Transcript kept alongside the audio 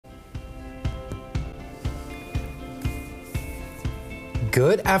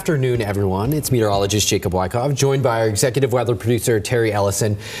Good afternoon, everyone. It's meteorologist Jacob Wyckoff, joined by our executive weather producer, Terry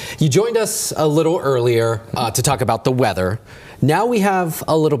Ellison. You joined us a little earlier to talk about the weather. Now we have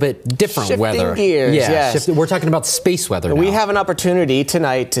a little bit different Shifting weather. Gears, yes. We're talking about space weather now. We have an opportunity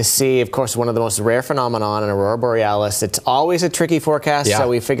tonight to see, of course, one of the most rare phenomenon, an aurora borealis. It's always a tricky forecast, so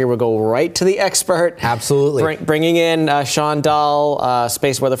we figure we'll go right to the expert. Absolutely. Bringing in Shawn Dahl,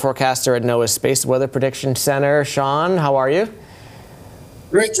 space weather forecaster at NOAA's Space Weather Prediction Center. Shawn, how are you?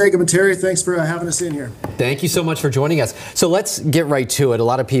 Great, Jacob and Terry. Thanks for having us in here. Thank you so much for joining us. So let's get right to it. A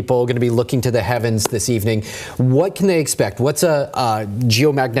lot of people are going to be looking to the heavens this evening. What can they expect? What's a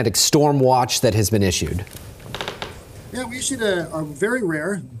geomagnetic storm watch that has been issued? Yeah, we issued a very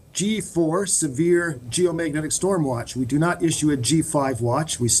rare G4 severe geomagnetic storm watch. We do not issue a G5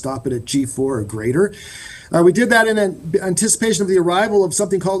 watch. We stop it at G4 or greater. We did that in anticipation of the arrival of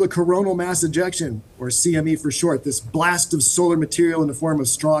something called a coronal mass ejection, or CME for short, this blast of solar material in the form of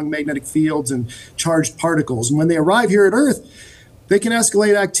strong magnetic fields and charged particles. And when they arrive here at Earth, they can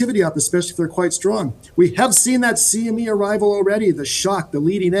escalate activity up, especially if they're quite strong. We have seen that CME arrival already. The shock, the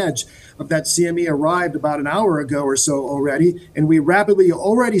leading edge of that CME arrived about an hour ago or so already, and we rapidly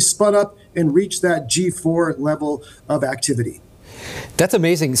already spun up and reached that G4 level of activity. That's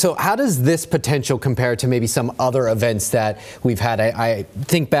amazing. So how does this potential compare to maybe some other events that we've had? I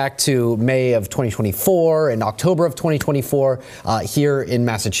think back to May of 2024 and October of 2024. Here in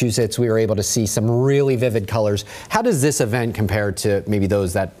Massachusetts, we were able to see some really vivid colors. How does this event compare to maybe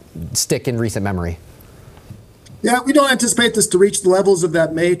those that stick in recent memory? Yeah, we don't anticipate this to reach the levels of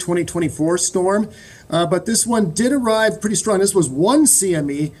that May 2024 storm, but this one did arrive pretty strong. This was one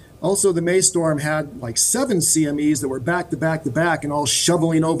CME. Also, the May storm had like 7 CMEs that were back to back to back and all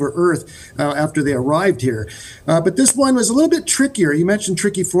shoveling over Earth after they arrived here. But this one was a little bit trickier. You mentioned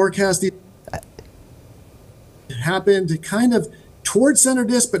tricky forecasting. It happened kind of towards center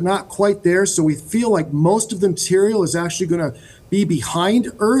disk, but not quite there. So we feel like most of the material is actually going to be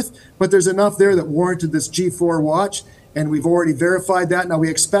behind Earth, but there's enough there that warranted this G4 watch. And we've already verified that. Now we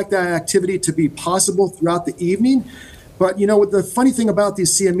expect that activity to be possible throughout the evening. But, you know, the funny thing about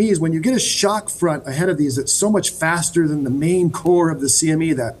these CMEs, when you get a shock front ahead of these, it's so much faster than the main core of the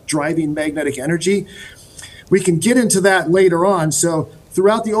CME, that driving magnetic energy. We can get into that later on. So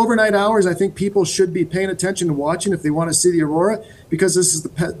throughout the overnight hours, I think people should be paying attention and watching if they want to see the aurora, because this is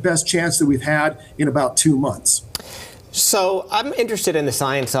the best chance that we've had in about 2 months. So I'm interested in the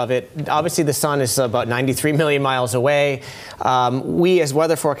science of it. Obviously, the sun is about 93 million miles away. We as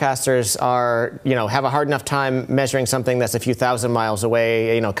weather forecasters have a hard enough time measuring something that's a few thousand miles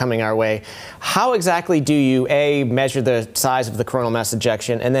away, coming our way. How exactly do you, A, measure the size of the coronal mass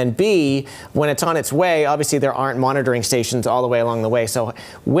ejection, and then B, when it's on its way, obviously there aren't monitoring stations all the way along the way. So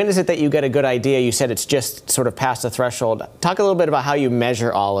when is it that you get a good idea? You said it's just sort of past the threshold. Talk a little bit about how you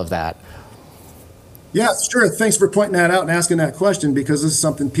measure all of that. Yeah, sure. Thanks for pointing that out and asking that question, because this is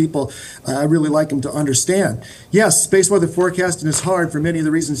something people really like them to understand. Yes, space weather forecasting is hard for many of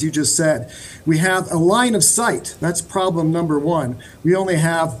the reasons you just said. We have a line of sight. That's problem number one. We only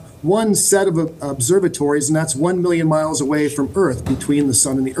have one set of observatories, and that's 1 million miles away from Earth, between the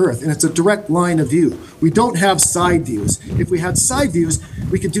sun and the Earth. And it's a direct line of view. We don't have side views. If we had side views,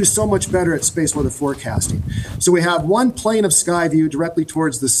 we could do so much better at space weather forecasting. So we have one plane of sky view directly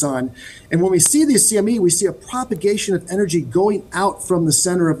towards the sun. And when we see the CME, we see a propagation of energy going out from the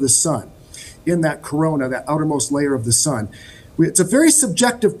center of the sun in that corona, that outermost layer of the sun. It's a very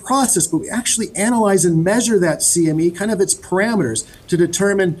subjective process, but we actually analyze and measure that CME, kind of its parameters, to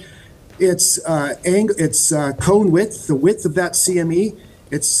determine its cone width, the width of that CME,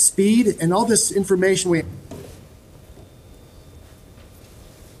 its speed, and all this information.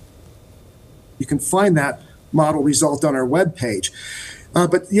 You can find that model result on our webpage.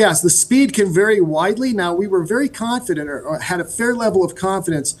 But yes, the speed can vary widely. Now, we were very confident, or had a fair level of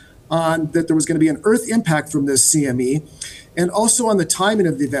confidence that there was going to be an Earth impact from this CME, and also on the timing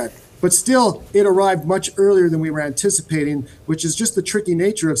of the event. But still, it arrived much earlier than we were anticipating, which is just the tricky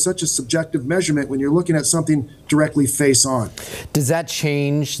nature of such a subjective measurement when you're looking at something directly face on. Does that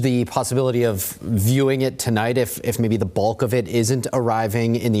change the possibility of viewing it tonight if maybe the bulk of it isn't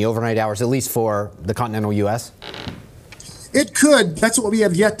arriving in the overnight hours, at least for the continental U.S.? It could. That's what we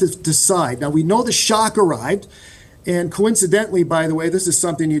have yet to decide. Now, we know the shock arrived. And coincidentally, by the way, this is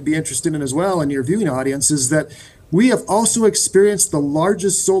something you'd be interested in as well in your viewing audience, is that we have also experienced the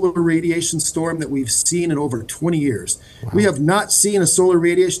largest solar radiation storm that we've seen in over 20 years. Wow. We have not seen a solar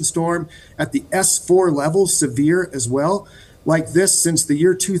radiation storm at the S4 level, severe as well, like this since the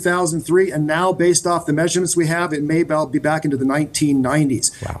year 2003. And now, based off the measurements we have, it may be back into the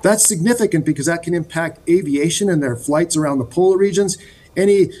 1990s. Wow. That's significant because that can impact aviation and their flights around the polar regions.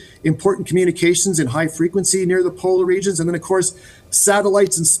 any important communications in high frequency near the polar regions, and then of course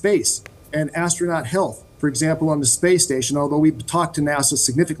satellites in space and astronaut health. For example, on the space station, although we've talked to NASA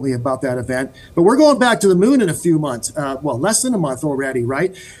significantly about that event, but we're going back to the moon in a few months, well, less than a month already,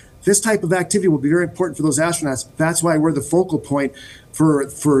 right? This type of activity will be very important for those astronauts. That's why we're the focal point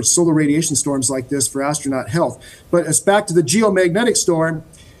for solar radiation storms like this for astronaut health. But as back to the geomagnetic storm,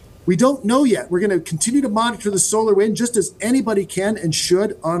 we don't know yet. We're going to continue to monitor the solar wind just as anybody can and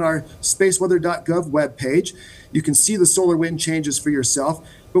should on our spaceweather.gov webpage. You can see the solar wind changes for yourself,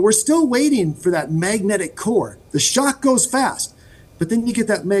 but we're still waiting for that magnetic core. The shock goes fast, but then you get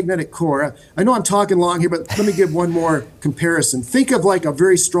that magnetic core. I know I'm talking long here, but let me give one more comparison. Think of like a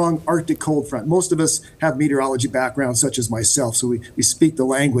very strong Arctic cold front. Most of us have meteorology backgrounds, such as myself, so we speak the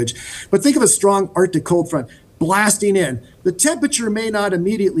language. But think of a strong Arctic cold front blasting in. The temperature may not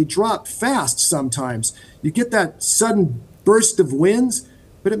immediately drop fast sometimes. You get that sudden burst of winds,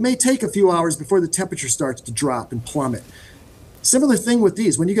 but it may take a few hours before the temperature starts to drop and plummet. Similar thing with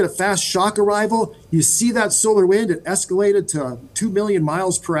these. When you get a fast shock arrival, you see that solar wind. It escalated to 2 million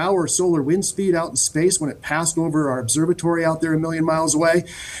miles per hour solar wind speed out in space when it passed over our observatory out there 1 million miles away.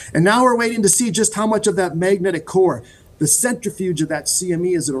 And now we're waiting to see just how much of that magnetic core, the centrifuge of that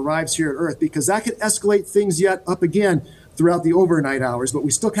CME as it arrives here at Earth, because that could escalate things yet up again throughout the overnight hours. But we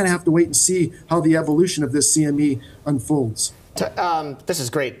still kind of have to wait and see how the evolution of this CME unfolds. This is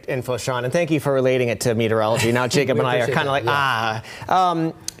great info, Shawn, and thank you for relating it to meteorology. Now Jacob and I are kind of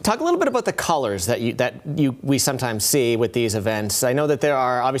like, talk a little bit about the colors that we sometimes see with these events. I know that there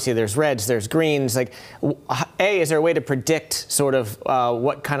are, obviously there's reds, there's greens. Like, is there a way to predict sort of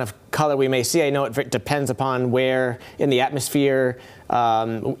what kind of color we may see? I know it depends upon where in the atmosphere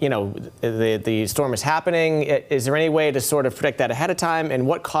the storm is happening. Is there any way to sort of predict that ahead of time, and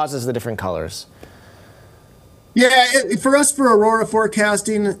what causes the different colors? Yeah, for us, for aurora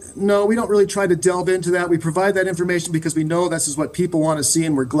forecasting, no, we don't really try to delve into that. We provide that information because we know this is what people want to see,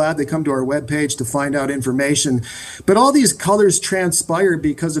 and we're glad they come to our webpage to find out information. But all these colors transpire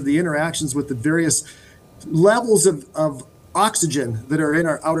because of the interactions with the various levels of oxygen that are in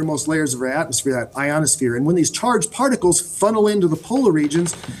our outermost layers of our atmosphere, that ionosphere. And when these charged particles funnel into the polar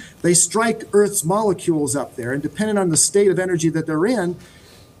regions, they strike Earth's molecules up there. And depending on the state of energy that they're in,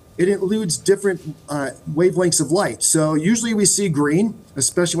 it eludes different wavelengths of light. So usually we see green,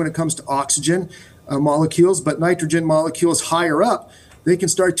 especially when it comes to oxygen molecules, but nitrogen molecules higher up, they can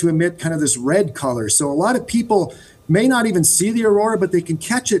start to emit kind of this red color. So a lot of people may not even see the aurora, but they can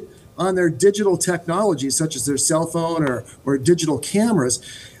catch it on their digital technologies, such as their cell phone or digital cameras.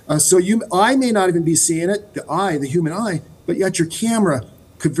 So I may not even be seeing it, the human eye, but yet your camera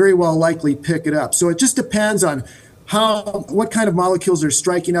could very well likely pick it up. So it just depends on what kind of molecules are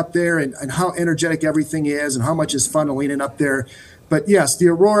striking up there and how energetic everything is and how much is funneling in up there. But yes, the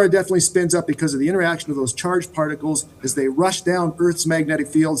aurora definitely spins up because of the interaction of those charged particles as they rush down Earth's magnetic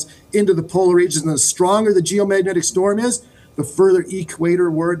fields into the polar regions. And the stronger the geomagnetic storm is, the further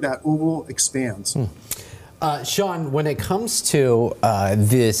equatorward that oval expands. Shawn, when it comes to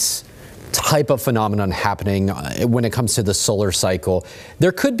this type of phenomenon happening when it comes to the solar cycle,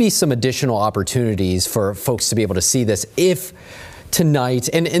 there could be some additional opportunities for folks to be able to see this if tonight,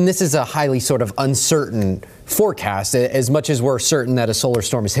 and this is a highly sort of uncertain forecast, as much as we're certain that a solar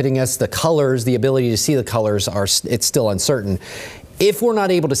storm is hitting us, the colors, the ability to see the colors, it's still uncertain. If we're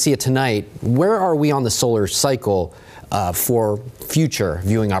not able to see it tonight, where are we on the solar cycle for future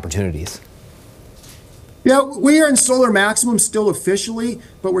viewing opportunities? Yeah, we are in solar maximum still officially,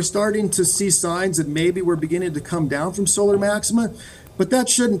 but we're starting to see signs that maybe we're beginning to come down from solar maxima. But that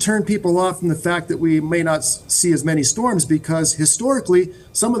shouldn't turn people off from the fact that we may not see as many storms, because historically,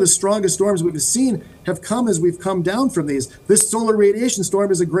 some of the strongest storms we've seen have come as we've come down from these. This solar radiation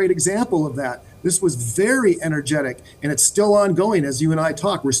storm is a great example of that. This was very energetic, and it's still ongoing as you and I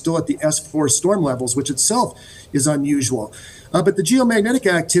talk. We're still at the S4 storm levels, which itself is unusual. But the geomagnetic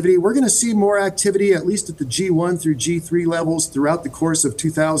activity, we're going to see more activity, at least at the G1 through G3 levels throughout the course of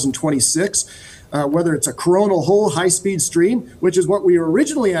 2026. Whether it's a coronal hole high-speed stream, which is what we were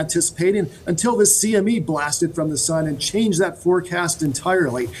originally anticipating until this CME blasted from the sun and changed that forecast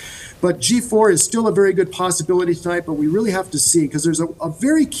entirely. But G4 is still a very good possibility tonight, but we really have to see, because there's a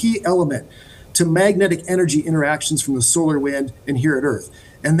very key element to magnetic energy interactions from the solar wind and here at Earth.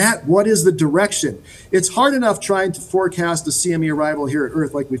 And what is the direction? It's hard enough trying to forecast the CME arrival here at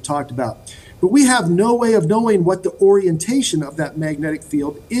Earth like we've talked about, but we have no way of knowing what the orientation of that magnetic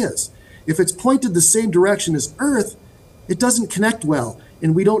field is. If it's pointed the same direction as Earth, it doesn't connect well,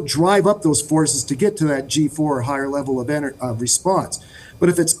 and we don't drive up those forces to get to that G4 or higher level of response. But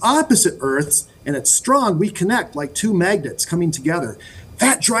if it's opposite Earth's and it's strong, we connect like two magnets coming together.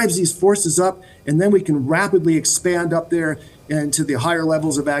 That drives these forces up, and then we can rapidly expand up there into the higher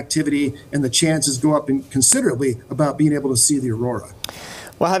levels of activity, and the chances go up considerably about being able to see the aurora.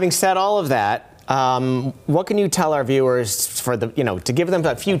 Well, having said all of that, what can you tell our viewers for to give them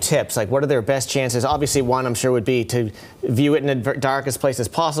a few tips? Like, what are their best chances? Obviously, one I'm sure would be to view it in the darkest place as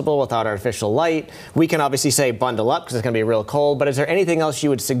possible without artificial light. We can obviously say bundle up because it's going to be real cold. But is there anything else you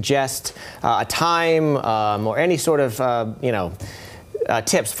would suggest, a time or any sort of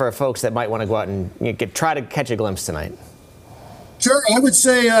tips for folks that might want to go out and try to catch a glimpse tonight? Sure, I would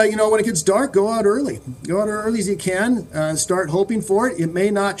say, when it gets dark, go out early. Go out as early as you can. Start hoping for it. It may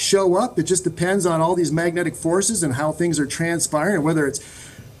not show up. It just depends on all these magnetic forces and how things are transpiring, whether it's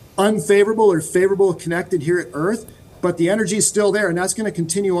unfavorable or favorable connected here at Earth. But the energy is still there, and that's going to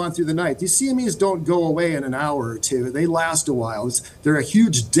continue on through the night. These CMEs don't go away in an hour or two. They last a while. They're a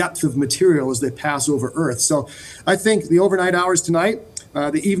huge depth of material as they pass over Earth. So I think the overnight hours tonight,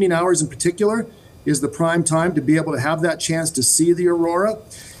 the evening hours in particular, is the prime time to be able to have that chance to see the aurora.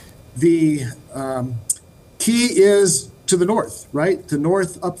 The key is to the north, right? To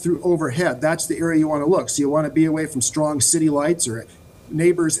north up through overhead. That's the area you want to look. So you want to be away from strong city lights or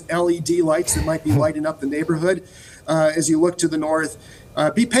neighbors' LED lights that might be lighting up the neighborhood. As you look to the north,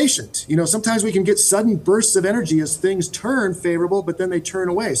 be patient. Sometimes we can get sudden bursts of energy as things turn favorable, but then they turn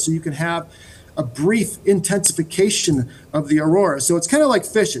away. So you can have a brief intensification of the aurora. So it's kind of like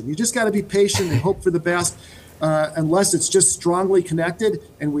fishing. You just got to be patient and hope for the best, unless it's just strongly connected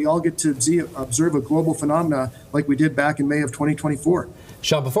and we all get to observe a global phenomena like we did back in May of 2024.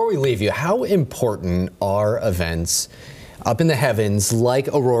 Shawn, before we leave you, how important are events up in the heavens like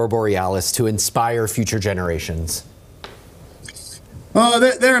Aurora Borealis to inspire future generations?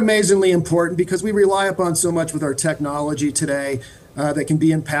 They're amazingly important because we rely upon so much with our technology today. That can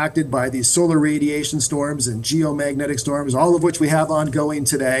be impacted by these solar radiation storms and geomagnetic storms, all of which we have ongoing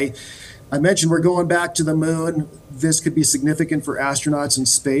today. I mentioned we're going back to the moon. This could be significant for astronauts in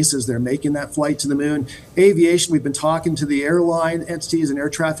space as they're making that flight to the moon. Aviation, we've been talking to the airline entities and air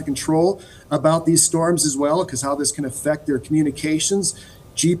traffic control about these storms as well, because how this can affect their communications,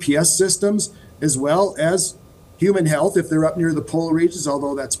 GPS systems, as well as human health if they're up near the polar regions,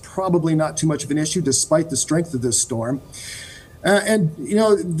 although that's probably not too much of an issue despite the strength of this storm.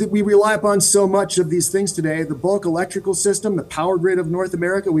 We rely upon so much of these things today. The bulk electrical system, the power grid of North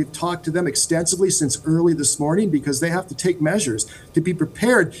America, we've talked to them extensively since early this morning because they have to take measures to be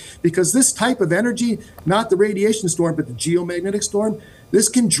prepared because this type of energy, not the radiation storm, but the geomagnetic storm, this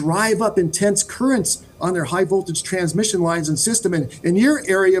can drive up intense currents on their high voltage transmission lines and system. And in your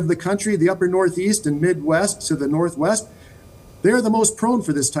area of the country, the upper Northeast and Midwest to the Northwest, they're the most prone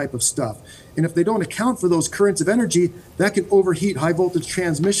for this type of stuff. And if they don't account for those currents of energy, that can overheat high voltage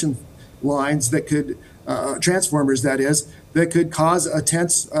transmission lines that could, transformers that is, that could cause a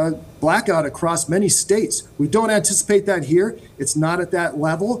tense blackout across many states. We don't anticipate that here. It's not at that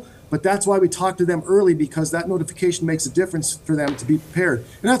level, but that's why we talk to them early because that notification makes a difference for them to be prepared.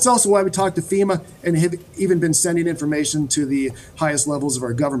 And that's also why we talk to FEMA and have even been sending information to the highest levels of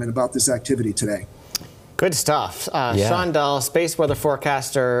our government about this activity today. Good stuff. Shawn Dahl, space weather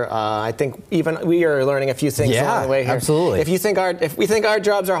forecaster. I think even we are learning a few things along the way here. Absolutely. If we think our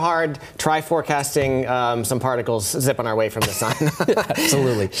jobs are hard, try forecasting some particles zipping our way from the sun.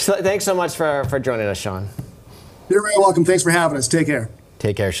 Absolutely. So, thanks so much for joining us, Shawn. You're very welcome. Thanks for having us. Take care.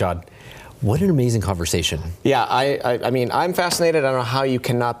 Take care, Shawn. What an amazing conversation. Yeah, I mean, I'm fascinated. I don't know how you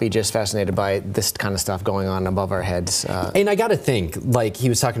cannot be just fascinated by this kind of stuff going on above our heads. And I got to think, like he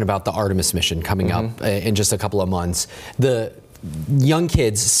was talking about the Artemis mission coming up in just a couple of months. The young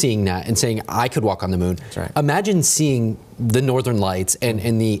kids seeing that and saying, I could walk on the moon. That's right. Imagine seeing the Northern Lights and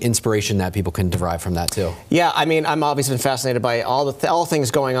the inspiration that people can derive from that too. Yeah, I mean, I'm obviously been fascinated by all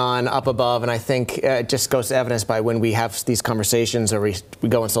things going on up above, and I think it just goes to evidence by when we have these conversations or we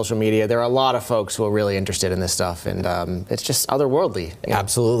go on social media, there are a lot of folks who are really interested in this stuff, and it's just otherworldly.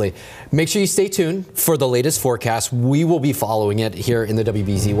 Absolutely. Make sure you stay tuned for the latest forecast. We will be following it here in the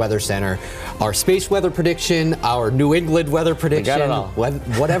WBZ Weather Center. Our space weather prediction, our New England weather prediction, we got it all.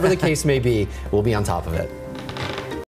 Whatever the case may be, we'll be on top of it.